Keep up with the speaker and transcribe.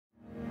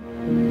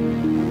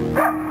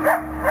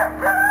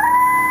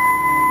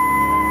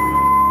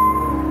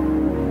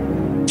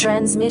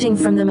Transmitting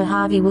from the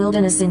Mojave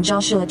Wilderness in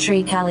Joshua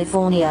Tree,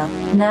 California,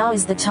 now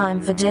is the time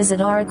for Desert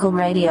Oracle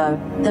Radio,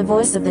 the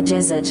voice of the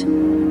desert.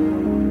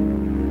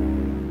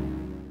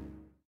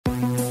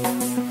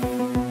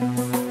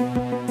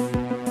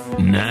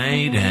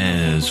 Night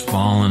has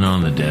fallen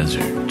on the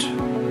desert.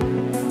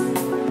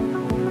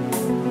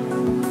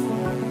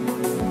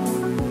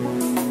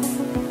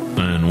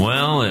 And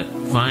well, it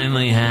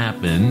finally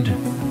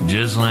happened.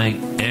 Just like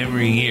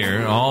every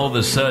year, all of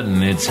a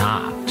sudden it's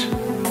hot.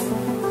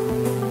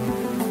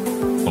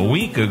 A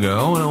week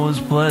ago, it was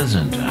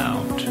pleasant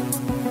out.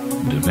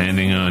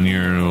 Depending on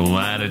your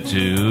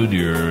latitude,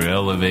 your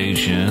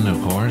elevation,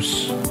 of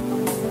course.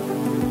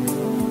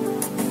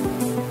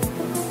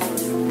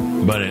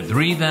 But at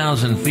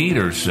 3,000 feet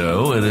or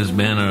so, it has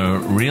been a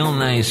real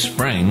nice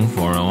spring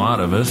for a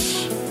lot of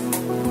us.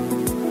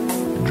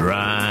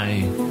 Dry,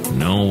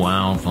 no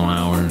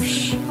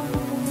wildflowers,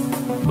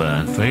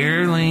 but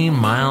fairly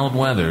mild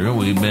weather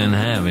we've been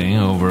having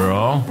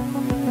overall.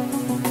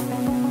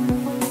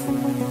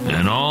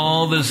 And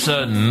all of a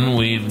sudden,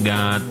 we've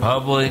got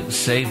public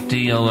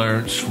safety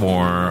alerts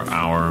for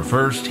our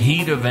first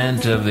heat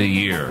event of the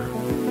year.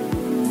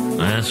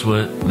 That's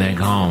what they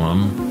call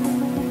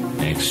them.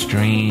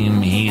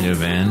 Extreme heat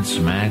events,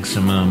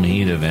 maximum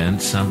heat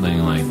events,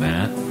 something like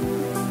that.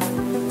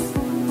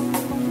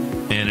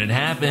 And it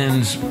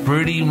happens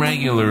pretty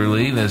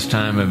regularly this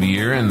time of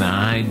year in the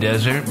high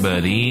desert,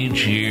 but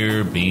each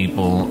year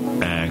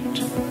people act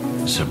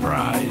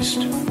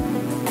surprised.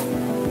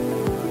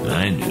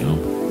 I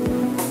do.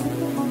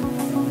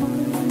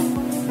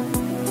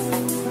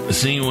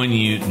 See, when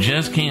you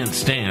just can't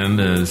stand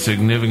a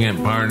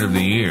significant part of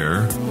the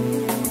year,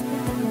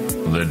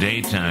 the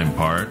daytime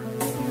part,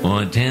 well,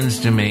 it tends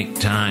to make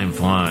time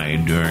fly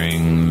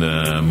during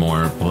the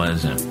more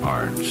pleasant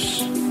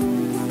parts.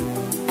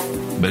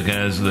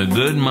 Because the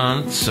good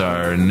months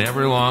are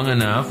never long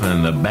enough,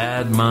 and the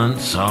bad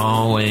months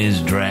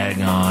always drag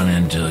on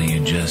until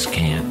you just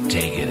can't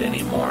take it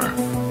anymore.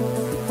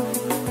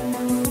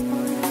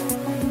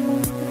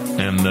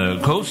 And the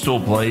coastal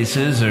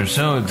places are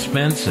so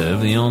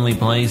expensive, the only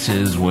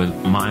places with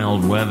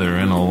mild weather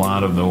in a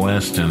lot of the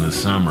West in the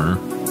summer.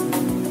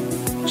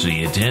 So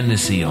you tend to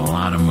see a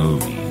lot of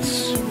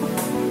movies.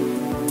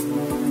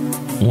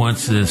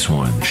 What's this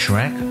one?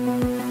 Shrek?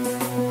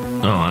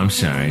 Oh, I'm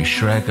sorry.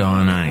 Shrek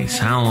on Ice.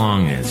 How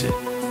long is it?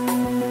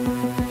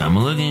 I'm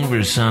looking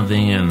for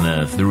something in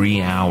the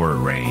 3-hour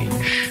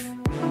range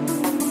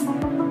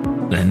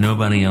that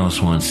nobody else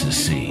wants to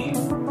see.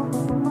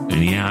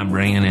 And yeah, I'm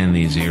bringing in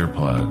these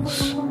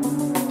earplugs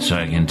so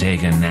I can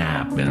take a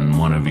nap in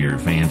one of your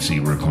fancy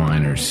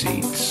recliner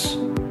seats.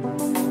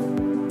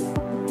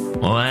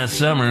 Well, last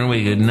summer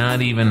we could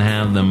not even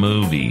have the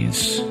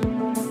movies.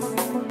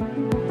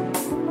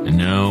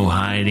 No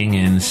hiding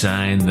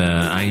inside the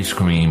ice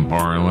cream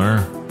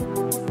parlor.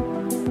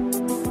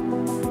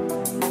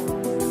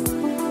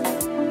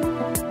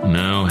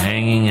 No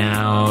hanging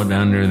out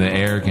under the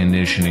air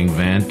conditioning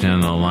vent in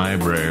the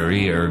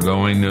library or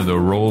going to the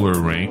roller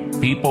rink.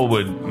 People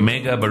would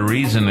make up a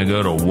reason to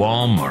go to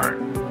Walmart.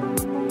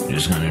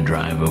 Just gonna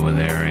drive over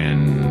there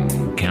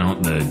and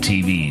count the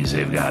TVs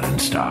they've got in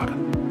stock.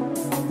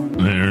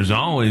 There's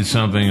always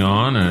something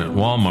on at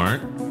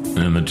Walmart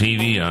in the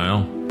TV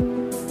aisle.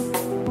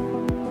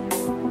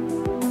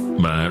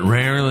 But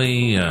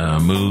rarely a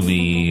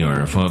movie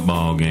or a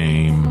football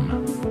game.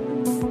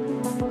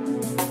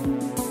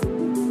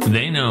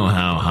 They know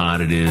how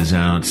hot it is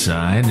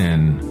outside,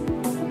 and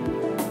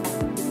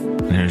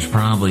there's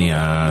probably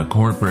a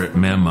corporate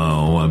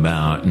memo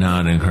about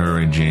not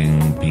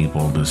encouraging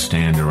people to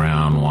stand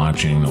around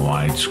watching the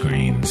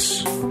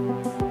widescreens.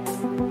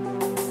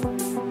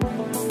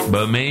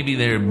 But maybe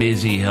they're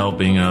busy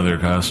helping other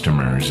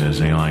customers, as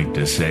they like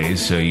to say,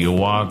 so you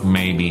walk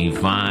maybe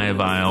 5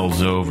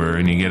 aisles over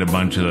and you get a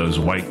bunch of those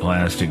white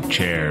plastic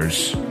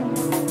chairs.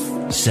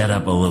 Set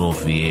up a little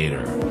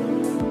theater.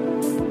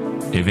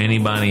 If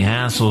anybody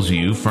hassles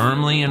you,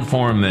 firmly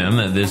inform them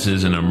that this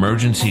is an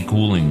emergency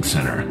cooling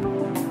center.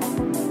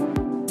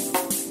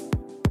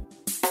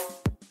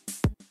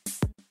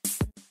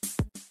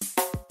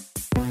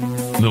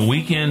 The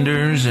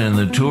weekenders and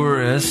the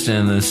tourists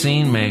and the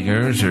scene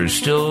makers are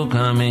still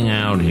coming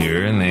out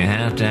here, and they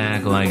have to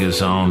act like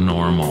it's all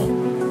normal.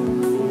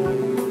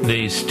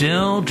 They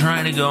still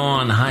try to go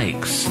on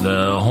hikes,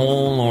 the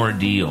whole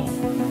ordeal.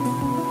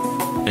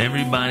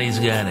 Everybody's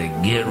got to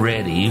get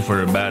ready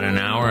for about an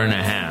hour and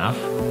a half.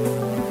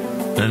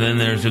 And then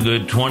there's a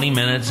good 20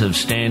 minutes of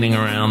standing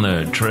around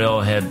the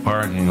trailhead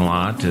parking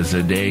lot as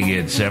the day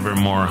gets ever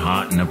more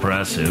hot and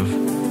oppressive.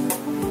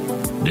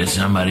 Did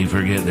somebody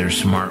forget their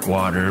smart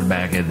water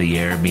back at the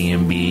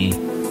Airbnb?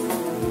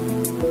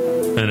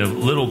 And if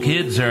little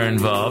kids are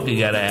involved, you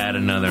got to add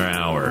another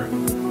hour.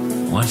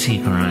 What's he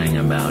crying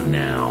about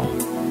now?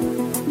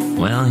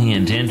 Well, he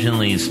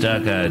intentionally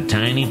stuck a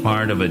tiny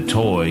part of a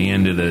toy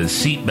into the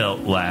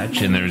seatbelt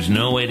latch, and there's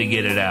no way to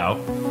get it out.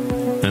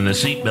 And the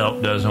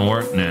seatbelt doesn't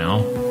work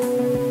now.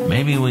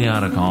 Maybe we ought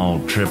to call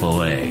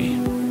AAA.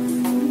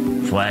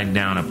 Flag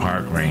down a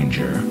park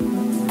ranger.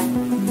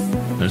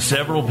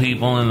 Several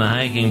people in the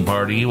hiking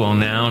party will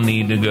now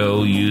need to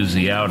go use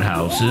the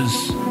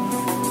outhouses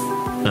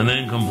and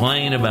then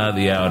complain about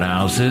the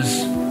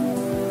outhouses.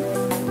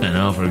 And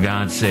oh, for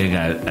God's sake,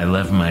 I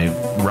left my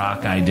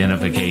rock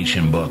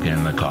identification book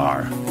in the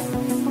car.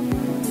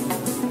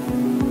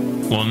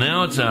 Well,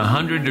 now it's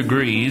 100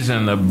 degrees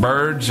and the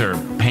birds are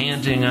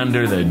panting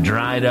under the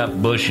dried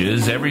up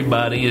bushes.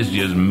 Everybody is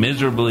just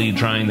miserably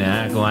trying to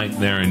act like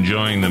they're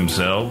enjoying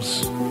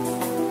themselves.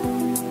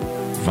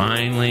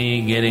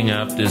 Finally getting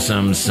up to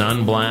some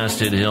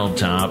sun-blasted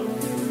hilltop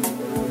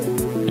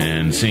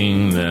and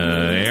seeing the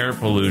air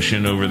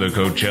pollution over the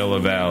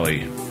Coachella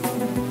Valley.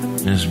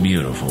 It's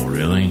beautiful,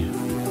 really.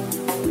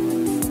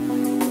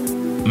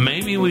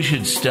 Maybe we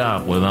should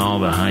stop with all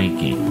the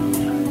hiking.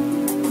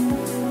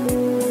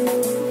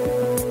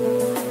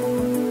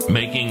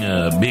 Making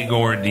a big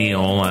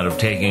ordeal out of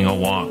taking a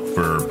walk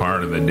for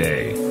part of the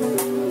day.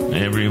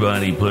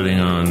 Everybody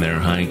putting on their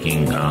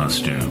hiking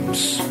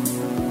costumes.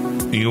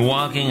 You're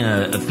walking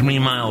a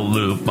 3-mile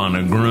loop on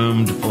a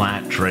groomed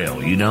flat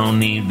trail. You don't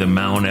need the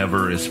Mount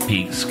Everest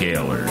peak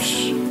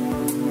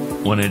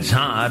scalers. When it's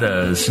hot,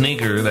 a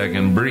sneaker that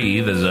can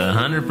breathe is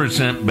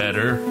 100%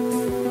 better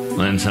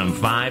than some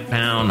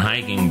 5-pound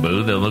hiking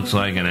boot that looks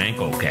like an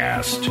ankle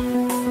cast.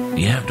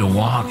 You have to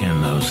walk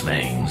in those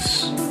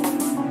things.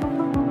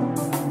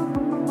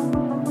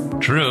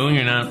 True,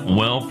 you're not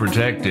well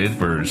protected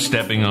for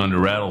stepping onto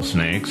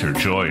rattlesnakes or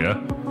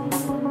cholla.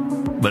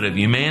 But if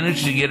you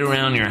manage to get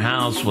around your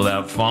house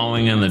without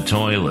falling in the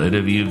toilet,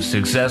 if you've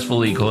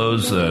successfully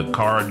closed the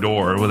car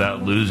door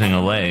without losing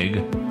a leg,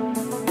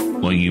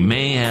 well, you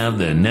may have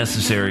the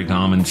necessary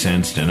common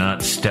sense to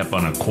not step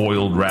on a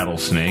coiled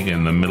rattlesnake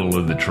in the middle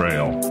of the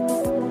trail.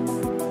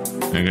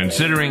 And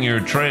considering your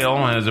trail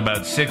has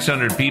about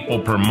 600 people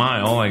per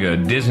mile, like a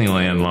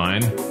Disneyland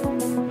line,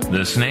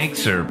 the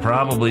snakes are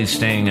probably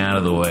staying out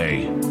of the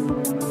way.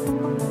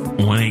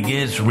 When it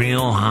gets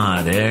real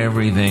hot,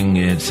 everything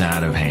gets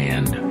out of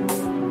hand.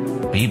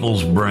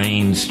 People's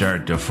brains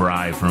start to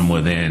fry from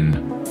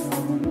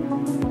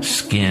within.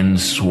 Skin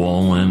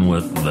swollen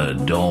with the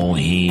dull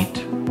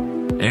heat.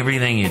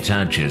 Everything you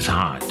touch is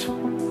hot.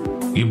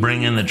 You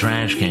bring in the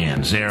trash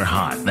cans, they're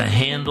hot. The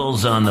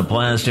handles on the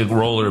plastic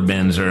roller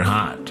bins are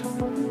hot.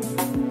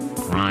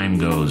 Crime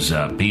goes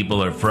up.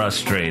 People are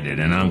frustrated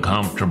and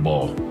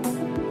uncomfortable.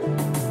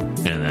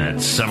 And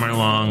that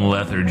summer-long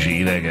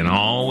lethargy that can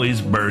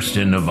always burst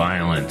into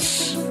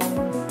violence,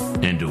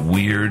 into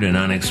weird and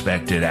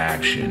unexpected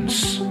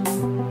actions.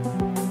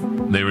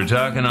 They were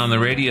talking on the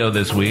radio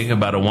this week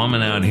about a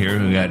woman out here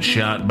who got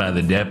shot by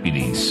the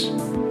deputies.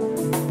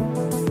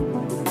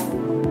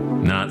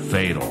 Not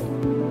fatal.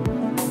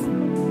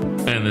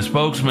 And the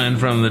spokesman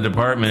from the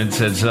department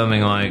said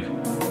something like,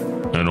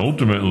 "And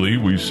ultimately,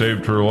 we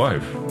saved her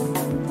life."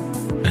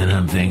 And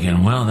I'm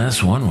thinking, well,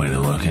 that's one way to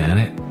look at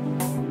it.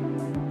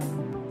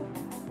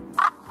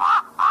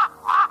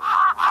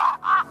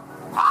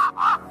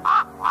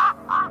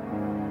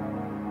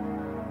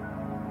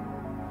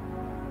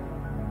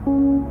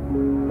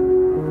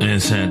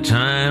 It's that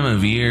time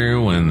of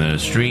year when the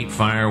street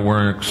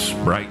fireworks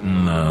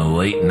brighten the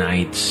late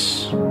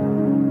nights,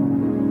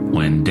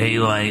 when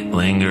daylight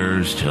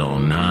lingers till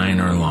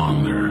 9 or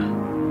longer,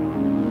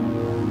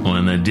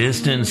 when the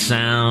distant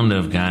sound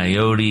of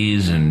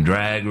coyotes and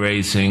drag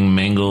racing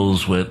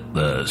mingles with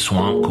the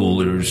swamp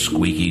cooler's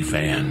squeaky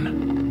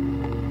fan.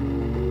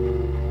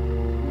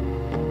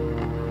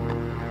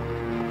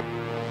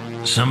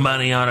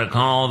 Somebody ought to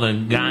call the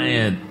guy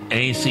at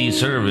AC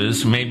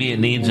Service. Maybe it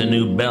needs a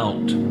new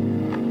belt,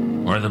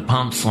 or the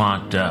pump's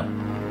locked up.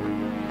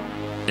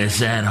 It's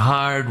that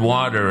hard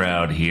water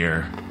out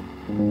here.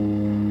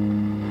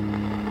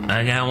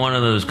 I got one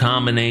of those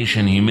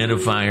combination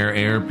humidifier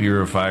air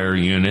purifier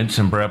units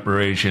in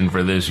preparation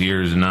for this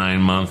year's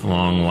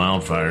 9-month-long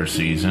wildfire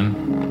season.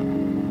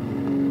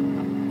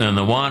 And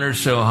the water's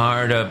so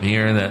hard up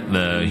here that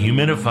the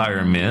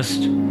humidifier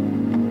mist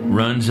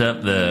runs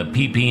up the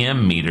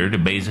ppm meter to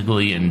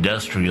basically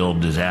industrial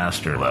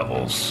disaster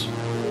levels.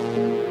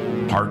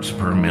 Parts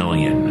per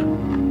million.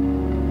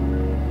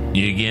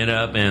 You get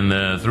up in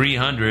the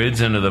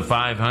 300s into the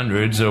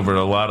 500s over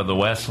a lot of the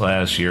West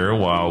last year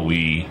while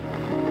we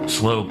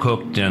slow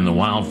cooked in the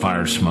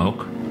wildfire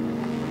smoke.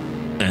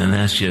 And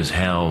that's just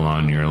hell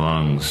on your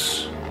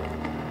lungs.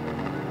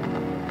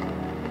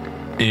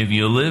 If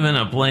you live in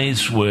a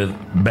place with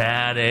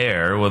bad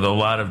air, with a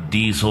lot of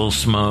diesel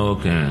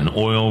smoke and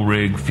oil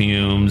rig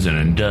fumes and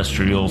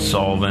industrial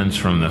solvents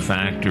from the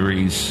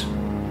factories,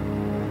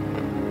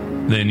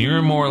 then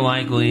you're more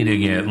likely to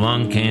get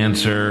lung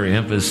cancer,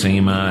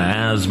 emphysema,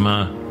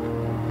 asthma,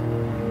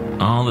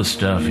 all the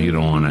stuff you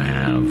don't want to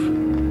have.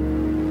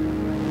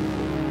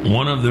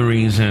 One of the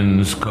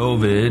reasons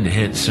COVID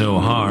hit so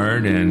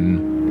hard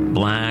in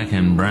black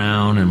and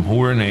brown and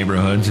poor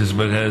neighborhoods is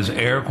because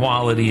air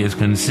quality is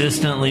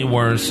consistently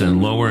worse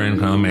in lower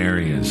income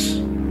areas.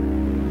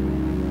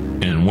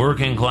 In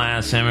working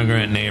class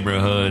immigrant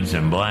neighborhoods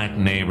and black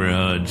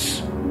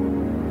neighborhoods.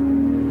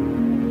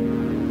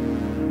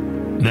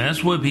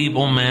 That's what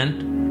people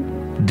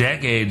meant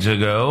decades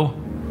ago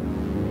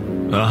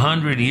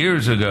 100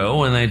 years ago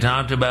when they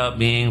talked about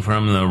being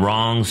from the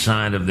wrong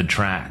side of the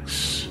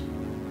tracks.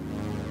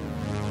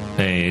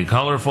 A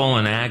colorful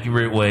and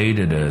accurate way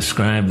to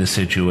describe the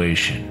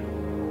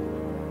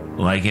situation.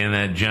 Like in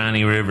that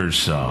Johnny Rivers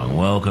song,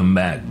 "Welcome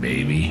Back,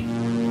 Baby,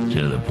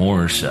 to the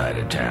Poor Side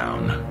of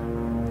Town."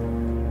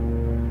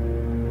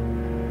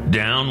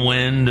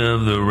 Downwind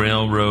of the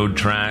railroad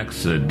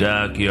tracks, the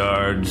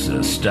dockyards,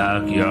 the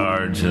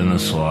stockyards, and the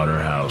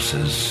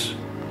slaughterhouses.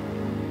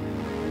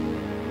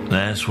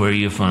 That's where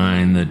you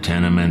find the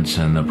tenements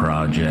and the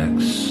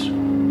projects.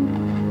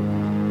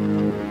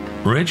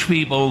 Rich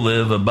people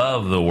live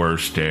above the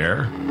worst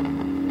air.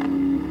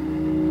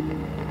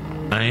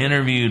 I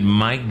interviewed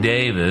Mike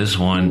Davis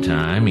one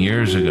time,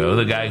 years ago,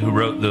 the guy who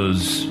wrote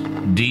those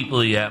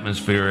deeply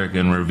atmospheric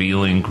and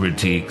revealing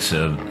critiques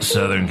of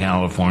Southern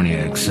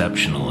California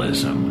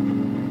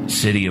exceptionalism,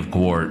 City of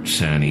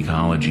Quartz, and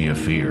Ecology of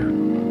Fear.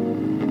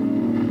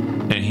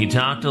 And he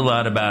talked a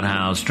lot about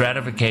how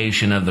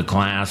stratification of the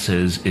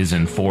classes is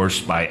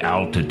enforced by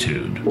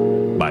altitude,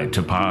 by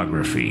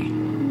topography,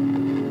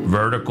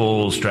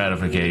 vertical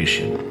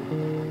stratification.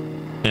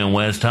 In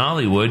West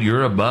Hollywood,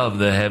 you're above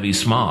the heavy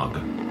smog.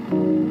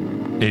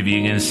 If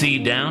you can see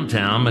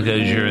downtown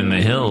because you're in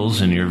the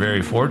hills and you're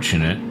very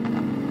fortunate,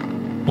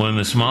 when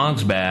the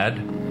smog's bad,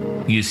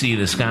 you see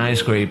the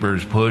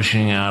skyscrapers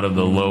pushing out of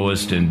the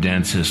lowest and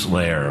densest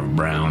layer of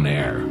brown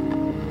air.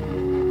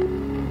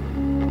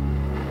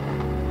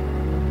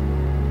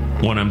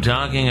 When I'm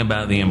talking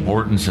about the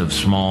importance of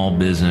small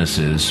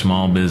businesses,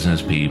 small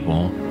business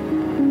people,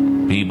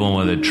 people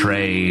with a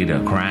trade,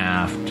 a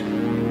craft,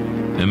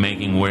 and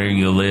making where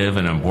you live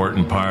an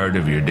important part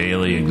of your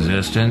daily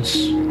existence,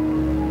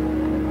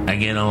 I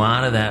get a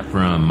lot of that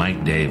from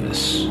Mike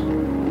Davis.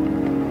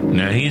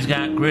 Now, he's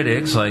got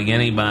critics like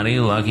anybody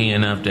lucky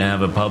enough to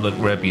have a public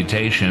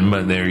reputation,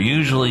 but they're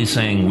usually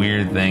saying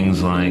weird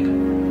things like,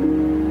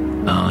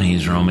 oh,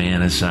 he's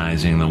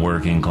romanticizing the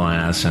working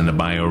class and the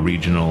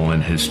bioregional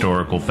and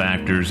historical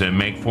factors that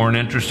make for an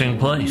interesting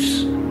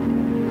place.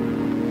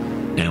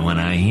 And when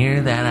I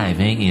hear that, I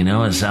think,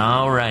 it's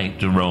all right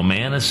to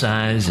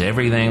romanticize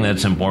everything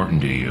that's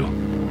important to you.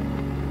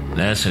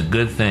 That's a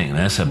good thing.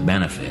 That's a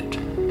benefit.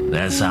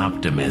 That's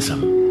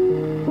optimism.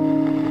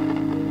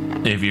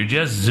 If you're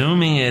just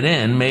zooming it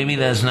in, maybe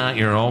that's not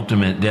your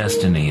ultimate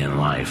destiny in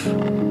life.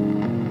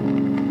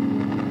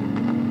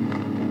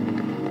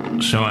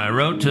 So I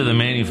wrote to the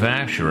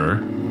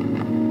manufacturer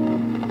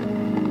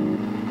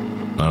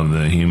of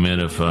the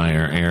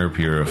humidifier-air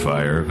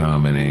purifier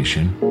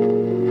combination,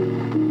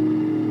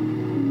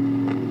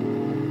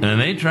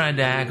 and they tried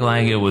to act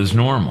like it was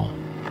normal.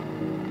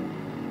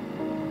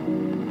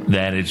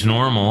 That it's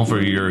normal for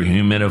your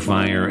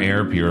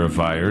humidifier-air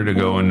purifier to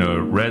go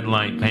into red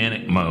light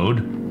panic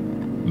mode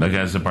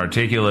because the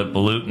particulate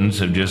pollutants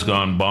have just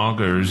gone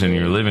bonkers in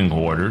your living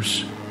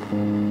quarters.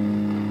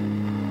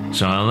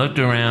 So I looked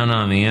around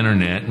on the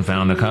internet and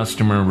found a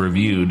customer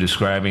review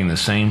describing the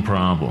same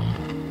problem.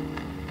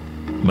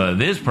 But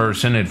this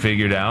person had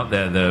figured out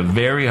that the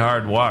very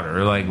hard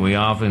water, like we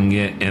often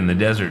get in the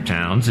desert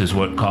towns, is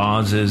what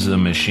causes the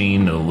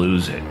machine to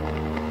lose it.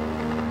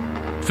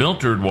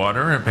 Filtered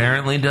water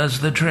apparently does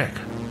the trick.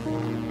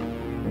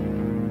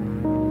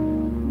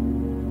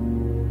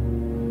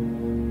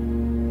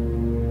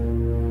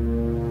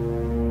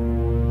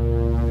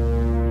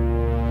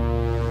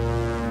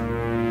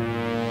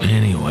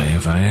 Anyway,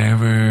 if I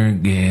ever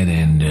get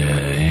into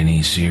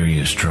any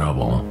serious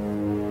trouble,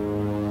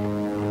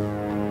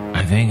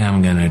 I think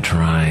I'm gonna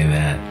try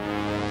that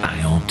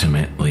I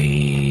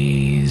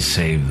ultimately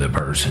save the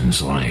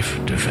person's life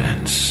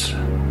defense.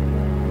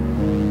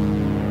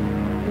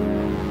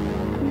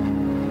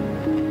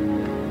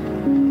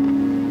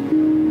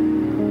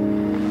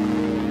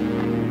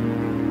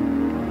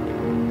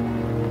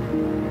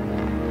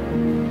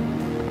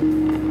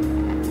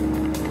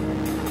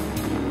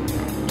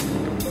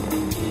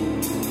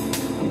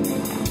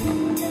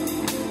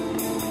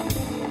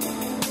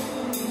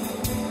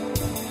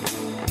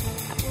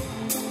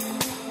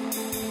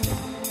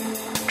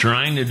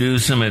 Trying to do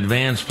some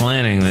advanced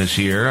planning this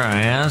year,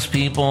 I asked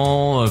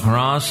people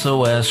across the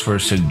West for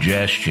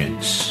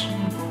suggestions.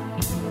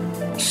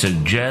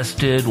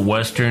 Suggested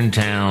Western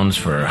towns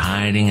for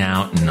hiding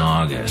out in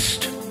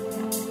August.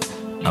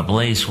 A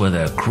place with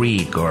a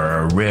creek or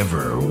a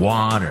river,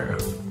 water.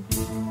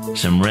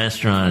 Some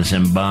restaurants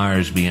and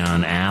bars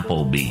beyond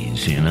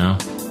Applebee's,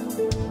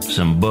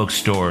 Some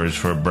bookstores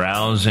for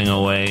browsing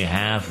away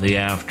half the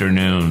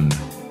afternoon.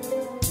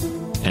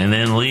 And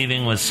then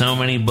leaving with so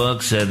many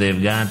books that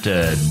they've got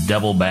to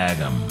double bag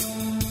them.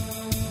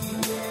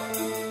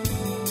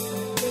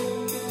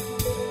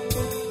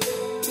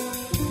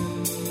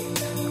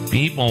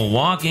 People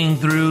walking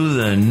through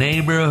the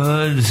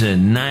neighborhoods at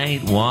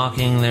night,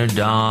 walking their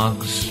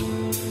dogs,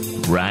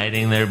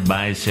 riding their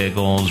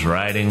bicycles,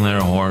 riding their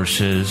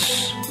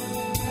horses,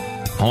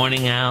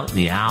 pointing out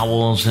the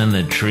owls in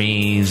the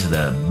trees,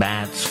 the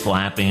bats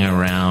flapping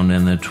around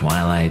in the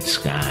twilight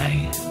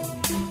sky.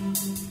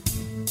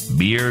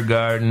 Beer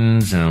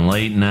gardens and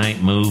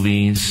late-night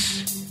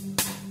movies.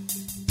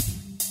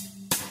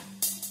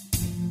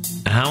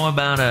 How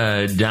about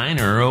a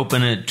diner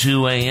open at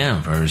 2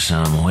 a.m. for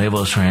some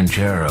huevos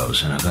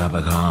rancheros and a cup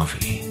of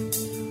coffee?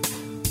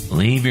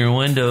 Leave your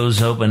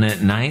windows open at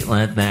night.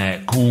 Let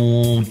that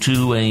cool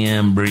 2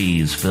 a.m.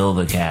 breeze fill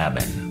the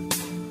cabin.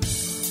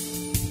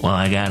 Well,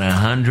 I got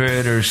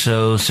 100 or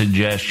so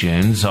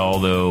suggestions,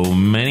 although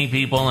many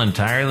people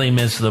entirely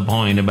miss the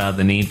point about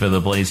the need for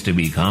the place to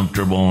be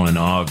comfortable in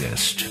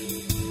August.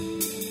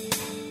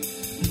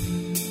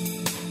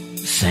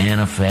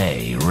 Santa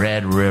Fe,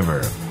 Red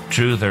River,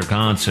 Truth or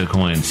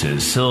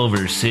Consequences,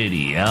 Silver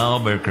City,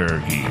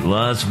 Albuquerque,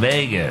 Las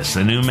Vegas,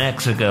 the New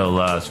Mexico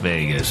Las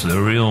Vegas,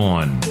 the real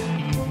one.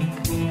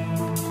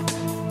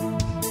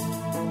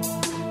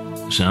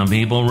 Some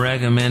people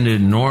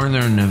recommended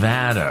Northern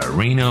Nevada,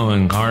 Reno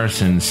and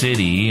Carson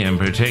City in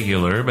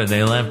particular, but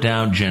they left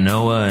out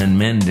Genoa and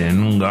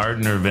Minden,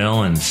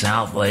 Gardnerville and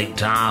South Lake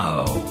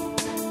Tahoe,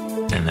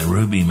 and the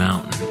Ruby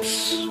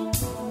Mountains.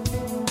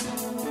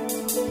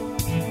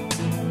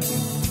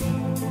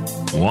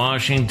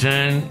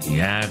 Washington,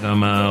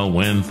 Yakima,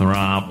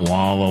 Winthrop,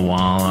 Walla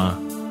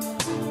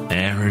Walla,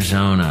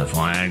 Arizona,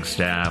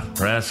 Flagstaff,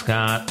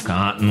 Prescott,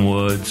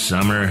 Cottonwood,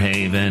 Summer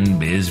Haven,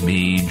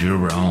 Bisbee,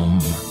 Jerome,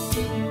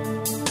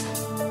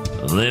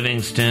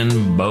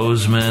 Livingston,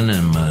 Bozeman,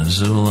 and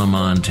Missoula,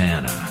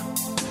 Montana,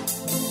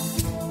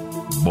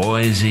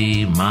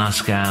 Boise,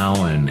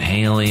 Moscow, and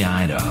Haley,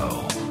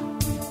 Idaho,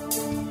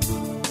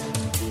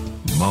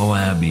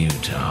 Moab,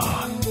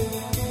 Utah,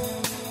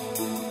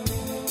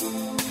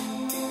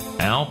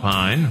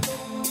 Alpine,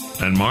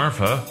 and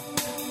Marfa,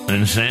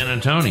 and San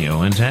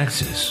Antonio in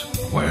Texas,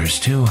 where it's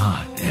too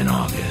hot in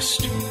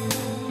August.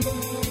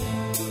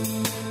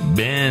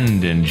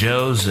 Bend and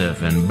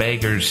Joseph and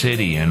Baker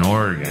City in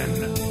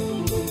Oregon.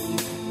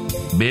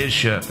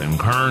 Bishop and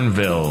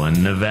Kernville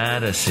and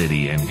Nevada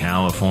City in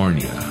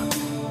California.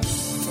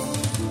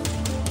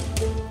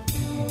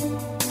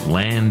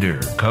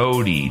 Lander,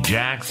 Cody,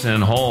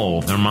 Jackson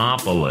Hole,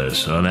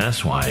 Thermopolis, oh,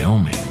 that's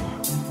Wyoming.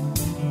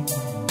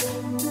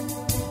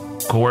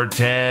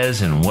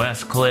 Cortez and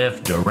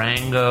Westcliff,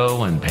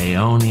 Durango and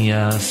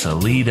Paonia,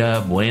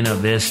 Salida, Buena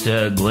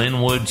Vista,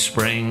 Glenwood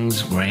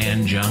Springs,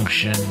 Grand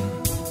Junction.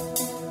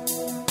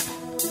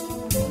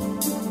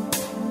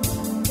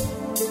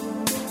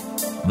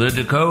 The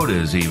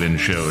Dakotas even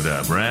showed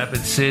up,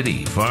 Rapid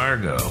City,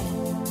 Fargo.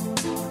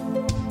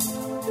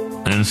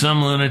 And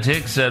some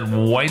lunatic said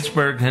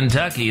Whitesburg,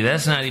 Kentucky.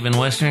 That's not even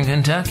Western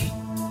Kentucky.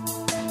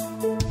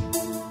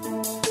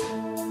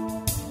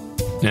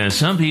 Now,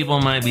 some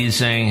people might be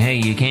saying, hey,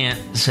 you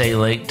can't say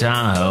Lake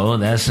Tahoe.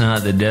 That's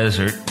not the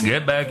desert.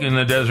 Get back in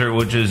the desert,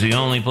 which is the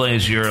only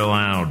place you're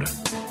allowed.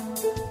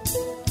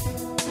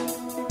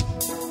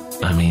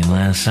 I mean,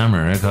 last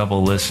summer, a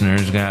couple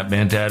listeners got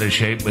bent out of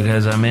shape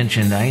because I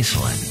mentioned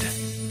Iceland.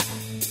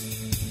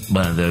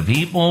 But the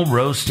people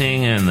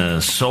roasting in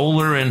the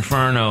solar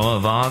inferno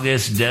of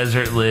August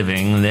desert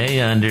living, they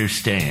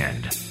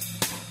understand.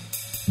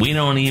 We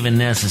don't even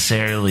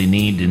necessarily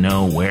need to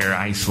know where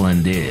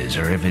Iceland is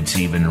or if it's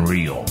even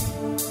real.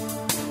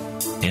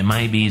 It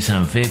might be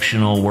some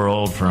fictional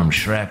world from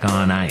Shrek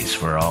on Ice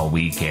for all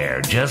we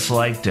care. Just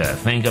like to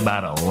think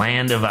about a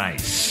land of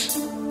ice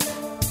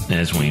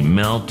as we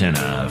melt in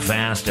a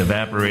fast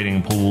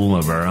evaporating pool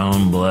of our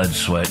own blood,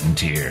 sweat, and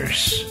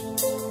tears.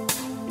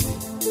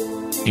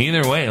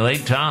 Either way,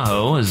 Lake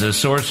Tahoe is the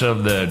source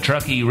of the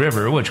Truckee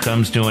River, which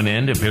comes to an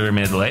end at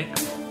Pyramid Lake.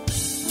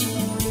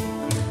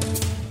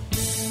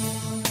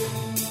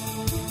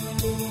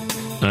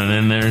 And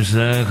then there's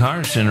the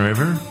Carson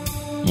River,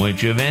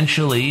 which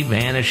eventually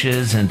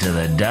vanishes into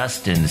the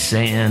dust and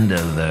sand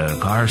of the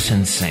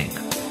Carson Sink,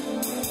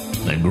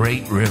 the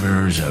great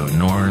rivers of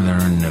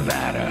northern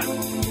Nevada.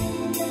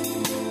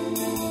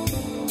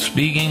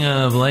 Speaking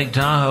of Lake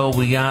Tahoe,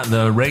 we got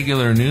the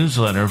regular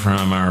newsletter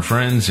from our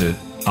friends at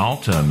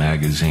Alta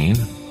Magazine,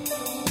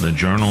 the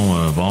Journal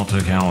of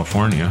Alta,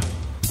 California.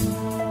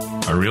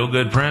 A real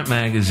good print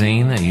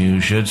magazine that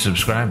you should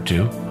subscribe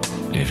to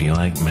if you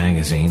like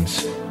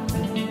magazines.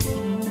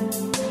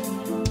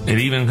 It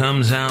even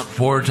comes out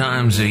 4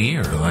 times a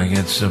year like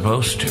it's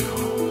supposed to.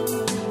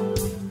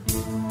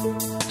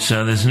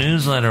 So this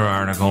newsletter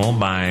article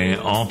by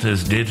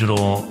Alta's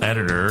digital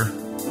editor,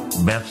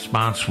 Beth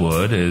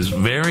Spotswood, is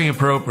very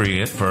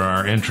appropriate for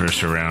our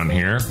interests around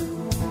here.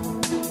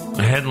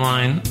 A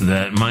headline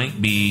that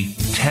might be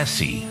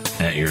Tessie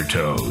at your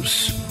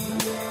toes.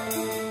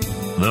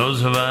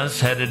 Those of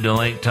us headed to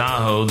Lake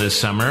Tahoe this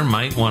summer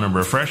might want a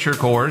refresher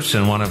course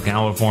in one of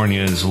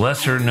California's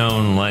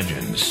lesser-known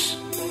legends.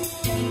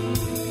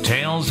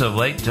 Tales of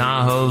Lake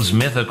Tahoe's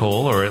mythical,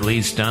 or at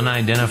least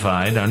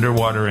unidentified,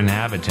 underwater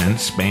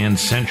inhabitants span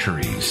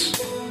centuries.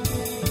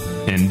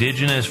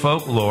 Indigenous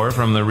folklore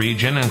from the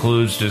region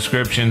includes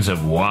descriptions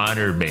of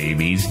water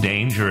babies,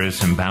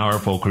 dangerous and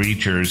powerful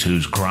creatures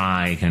whose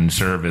cry can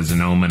serve as an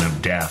omen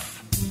of death.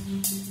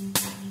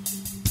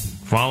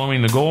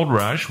 Following the gold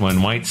rush,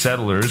 when white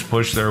settlers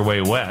pushed their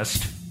way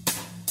west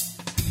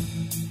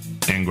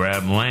and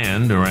grabbed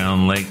land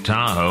around Lake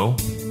Tahoe,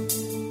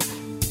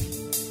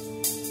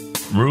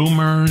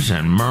 rumors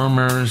and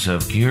murmurs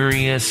of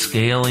curious,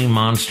 scaly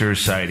monster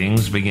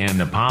sightings began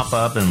to pop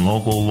up in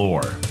local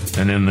lore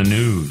and in the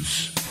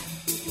news.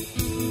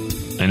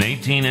 In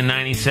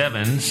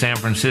 1897, San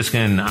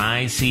Franciscan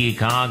I.C.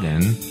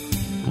 Coggin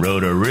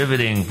wrote a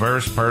riveting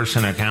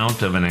first-person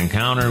account of an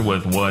encounter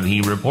with what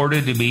he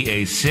reported to be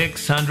a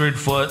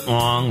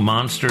 600-foot-long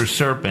monster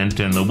serpent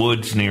in the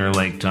woods near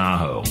Lake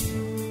Tahoe,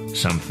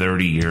 some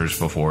 30 years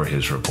before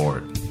his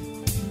report.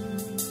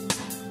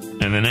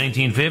 In the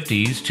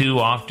 1950s, two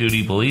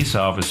off-duty police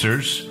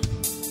officers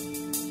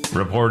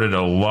reported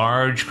a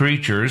large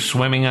creature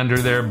swimming under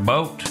their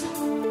boat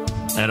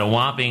at a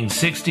whopping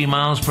 60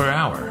 miles per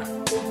hour.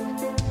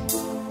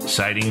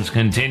 Sightings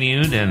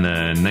continued in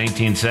the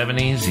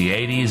 1970s, the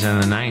 80s,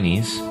 and the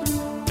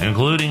 90s,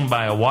 including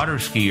by a water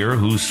skier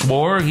who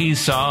swore he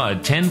saw a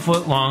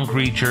 10-foot-long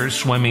creature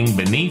swimming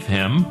beneath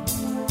him,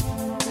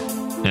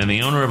 and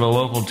the owner of a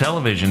local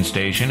television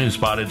station who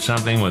spotted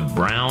something with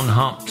brown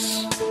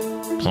humps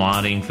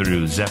plodding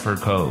through Zephyr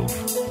Cove.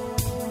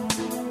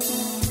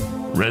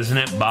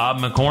 Resident Bob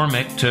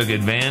McCormick took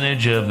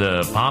advantage of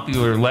the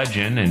popular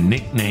legend and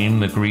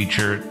nicknamed the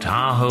creature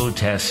Tahoe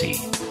Tessie,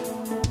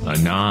 a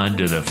nod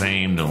to the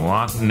famed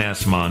Loch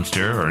Ness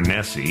Monster, or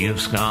Nessie, of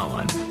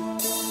Scotland.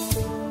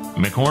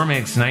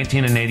 McCormick's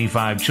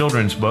 1985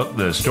 children's book,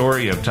 The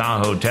Story of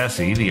Tahoe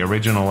Tessie, the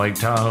original Lake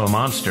Tahoe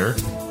monster,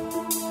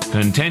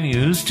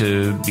 continues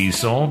to be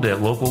sold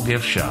at local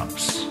gift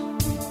shops.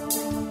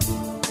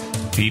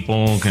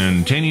 People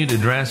continue to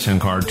dress in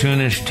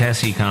cartoonish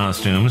Tessie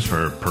costumes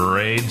for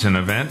parades and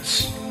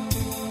events,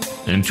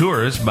 and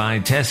tourists buy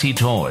Tessie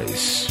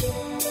toys.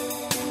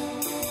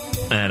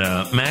 At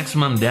a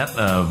maximum depth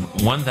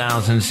of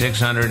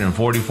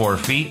 1,644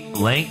 feet,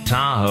 Lake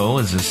Tahoe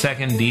is the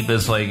second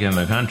deepest lake in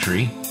the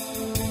country.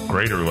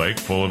 Crater Lake,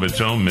 full of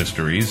its own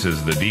mysteries,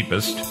 is the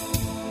deepest.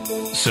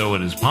 So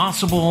it is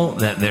possible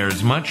that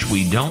there's much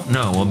we don't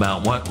know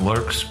about what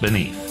lurks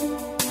beneath.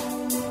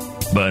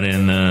 But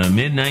in the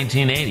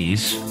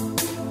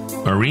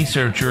mid-1980s, a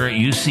researcher at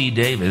UC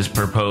Davis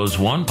proposed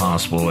one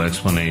possible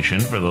explanation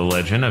for the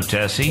legend of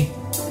Tessie.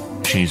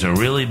 She's a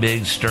really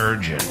big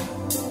sturgeon.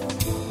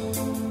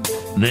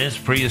 This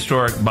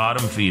prehistoric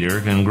bottom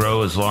feeder can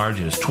grow as large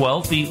as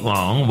 12 feet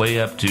long, weigh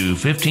up to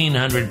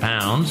 1,500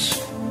 pounds,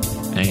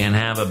 and can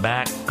have a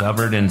back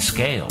covered in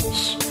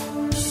scales.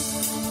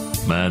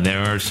 But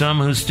there are some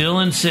who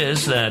still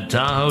insist that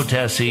Tahoe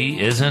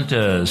Tessie isn't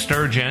a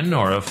sturgeon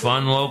or a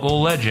fun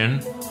local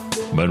legend,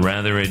 but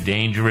rather a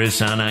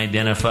dangerous,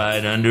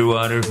 unidentified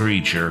underwater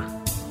creature.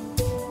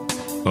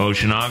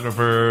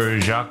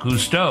 Oceanographer Jacques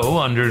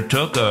Cousteau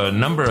undertook a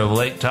number of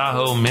Lake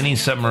Tahoe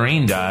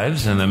mini-submarine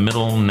dives in the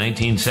middle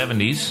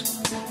 1970s,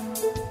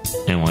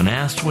 and when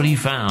asked what he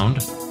found,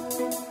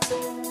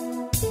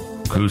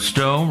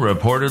 Cousteau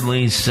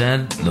reportedly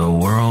said, "The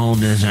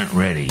world isn't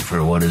ready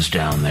for what is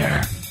down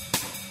there."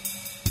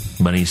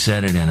 But he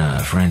said it in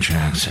a French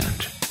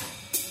accent.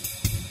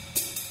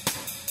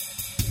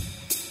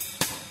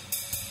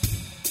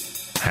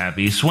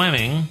 Happy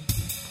swimming.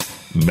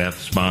 Beth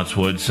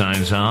Spotswood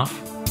signs off.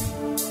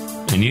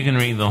 And you can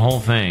read the whole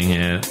thing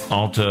at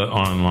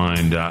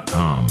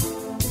altaonline.com.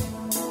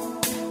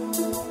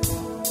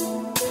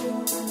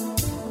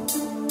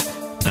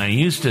 I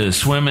used to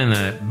swim in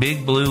that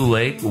big blue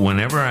lake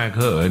whenever I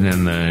could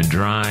in the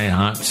dry,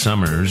 hot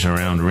summers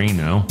around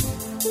Reno.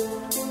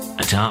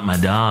 I taught my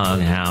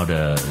dog how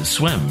to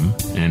swim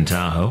in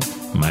Tahoe,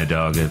 my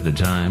dog at the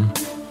time.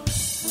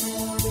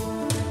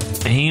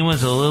 He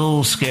was a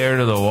little scared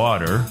of the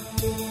water,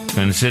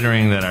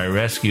 considering that I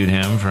rescued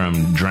him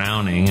from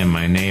drowning in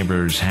my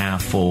neighbor's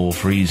half-full,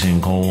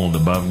 freezing cold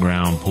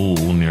above-ground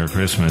pool near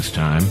Christmas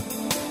time.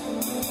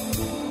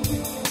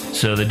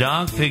 So the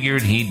dog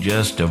figured he'd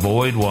just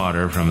avoid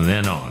water from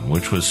then on,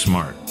 which was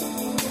smart.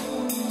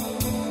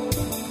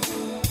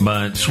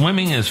 But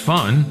swimming is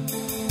fun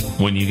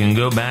when you can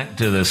go back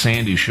to the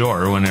sandy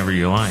shore whenever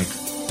you like.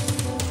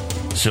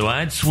 So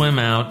I'd swim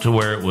out to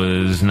where it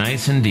was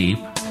nice and deep,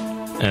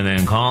 and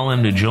then call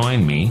him to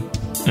join me,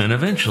 and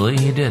eventually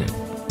he did it,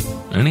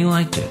 and he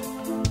liked it.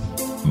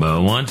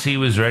 But once he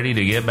was ready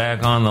to get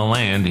back on the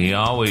land, he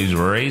always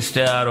raced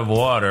out of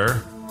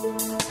water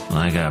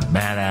like a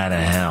bat out of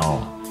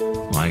hell,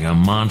 like a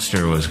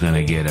monster was going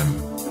to get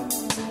him.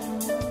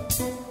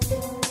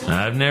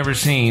 I've never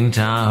seen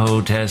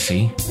Tahoe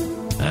Tessie.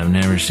 I've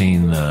never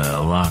seen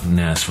the Loch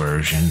Ness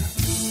version.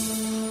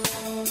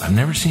 I've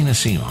never seen a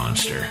sea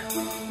monster.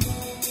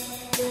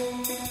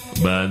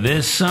 But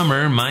this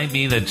summer might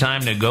be the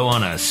time to go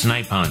on a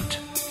snipe hunt.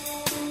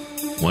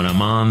 When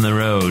I'm on the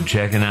road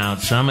checking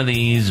out some of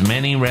these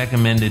many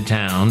recommended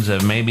towns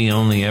I've maybe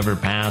only ever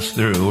passed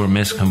through or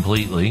missed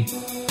completely,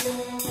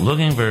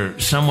 looking for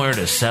somewhere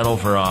to settle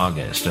for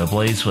August, a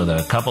place with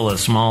a couple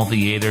of small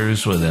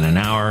theaters within an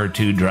hour or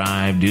two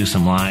drive, do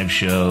some live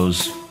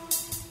shows,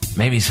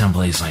 maybe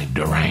someplace like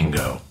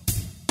Durango,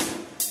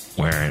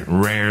 where it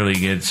rarely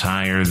gets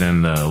higher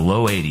than the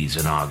low 80s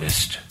in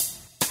August.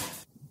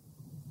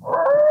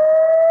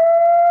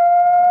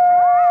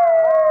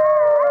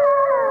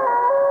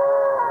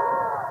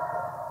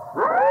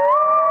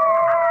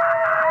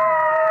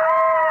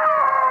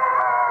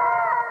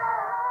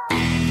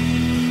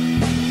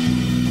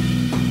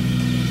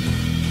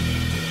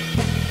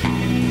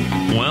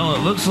 Well, it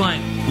looks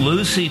like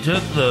Lucy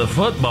took the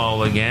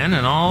football again,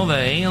 and all the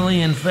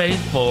alien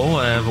faithful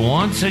have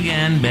once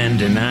again been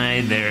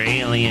denied their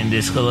alien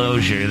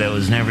disclosure that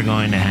was never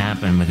going to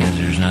happen because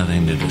there's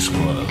nothing to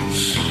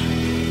disclose.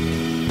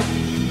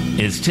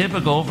 It's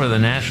typical for the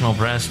national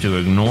press to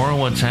ignore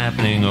what's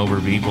happening over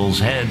people's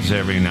heads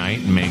every night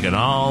and make it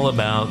all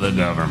about the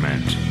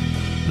government,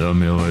 the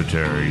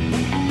military,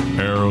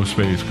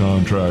 aerospace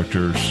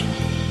contractors,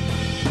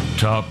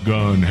 Top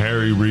Gun,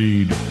 Harry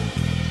Reid.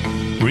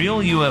 Real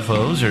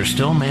UFOs are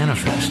still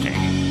manifesting.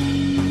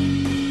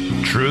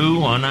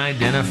 True,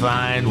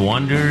 unidentified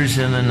wonders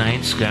in the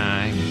night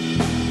sky,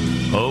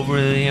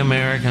 over the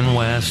American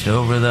West,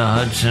 over the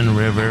Hudson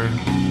River,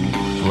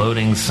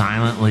 floating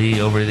silently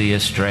over the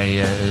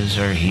Estrellas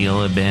or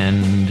Gila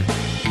Bend,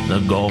 the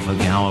Gulf of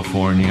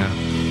California.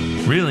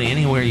 Really,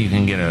 anywhere you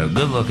can get a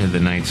good look at the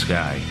night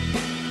sky.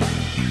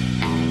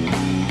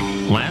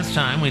 Last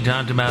time we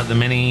talked about the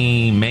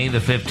many May the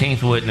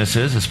 15th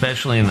witnesses,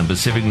 especially in the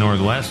Pacific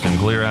Northwest and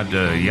clear out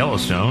to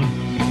Yellowstone.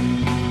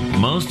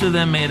 Most of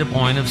them made a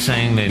point of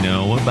saying they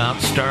know about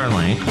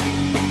Starlink.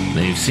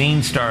 They've seen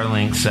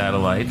Starlink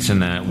satellites in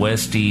that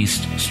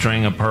west-east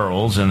string of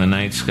pearls in the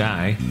night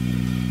sky.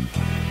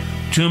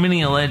 Too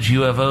many alleged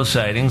UFO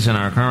sightings in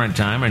our current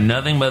time are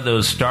nothing but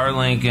those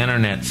Starlink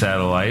internet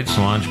satellites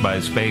launched by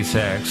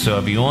SpaceX. So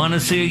if you want to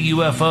see a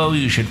UFO,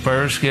 you should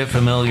first get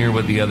familiar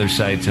with the other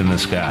sights in the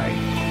sky.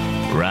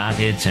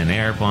 Rockets and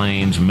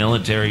airplanes,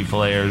 military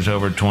flares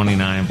over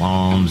 29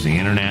 Palms, the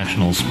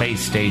International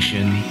Space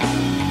Station,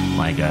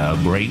 like a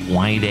great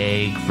white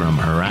egg from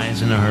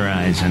horizon to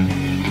horizon.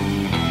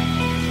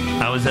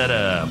 I was at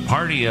a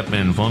party up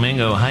in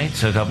Flamingo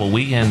Heights a couple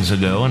weekends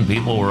ago, and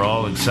people were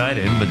all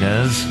excited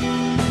because,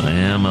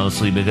 well,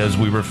 mostly because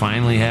we were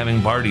finally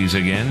having parties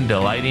again,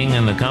 delighting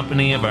in the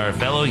company of our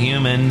fellow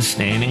humans,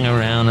 standing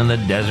around in the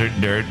desert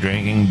dirt,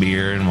 drinking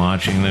beer and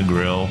watching the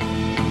grill.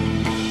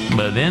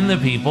 But then the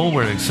people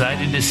were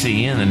excited to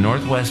see in the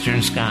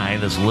northwestern sky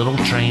this little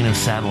train of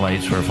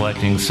satellites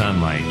reflecting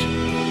sunlight.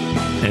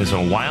 It's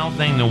a wild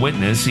thing to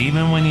witness,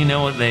 even when you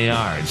know what they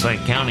are. It's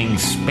like counting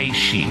space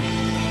sheep.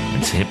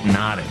 It's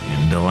hypnotic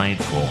and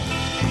delightful.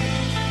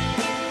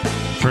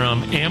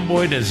 From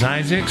Amboy to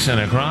Zzyzx and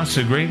across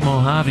the Great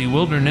Mojave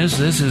Wilderness,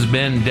 this has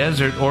been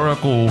Desert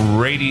Oracle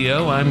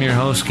Radio. I'm your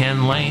host,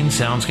 Ken Lane.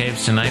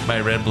 Soundscapes tonight by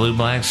Red, Blue,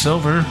 Black,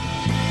 Silver.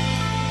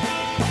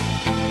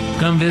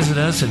 Come visit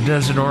us at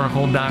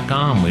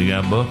desertoracle.com. We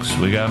got books,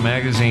 we got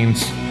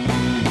magazines.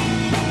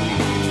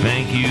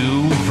 Thank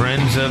you,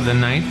 friends of the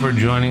night, for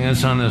joining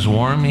us on this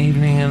warm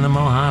evening in the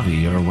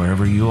Mojave or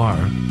wherever you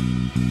are.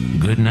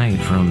 Good night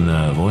from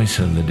the voice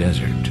of the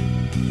desert.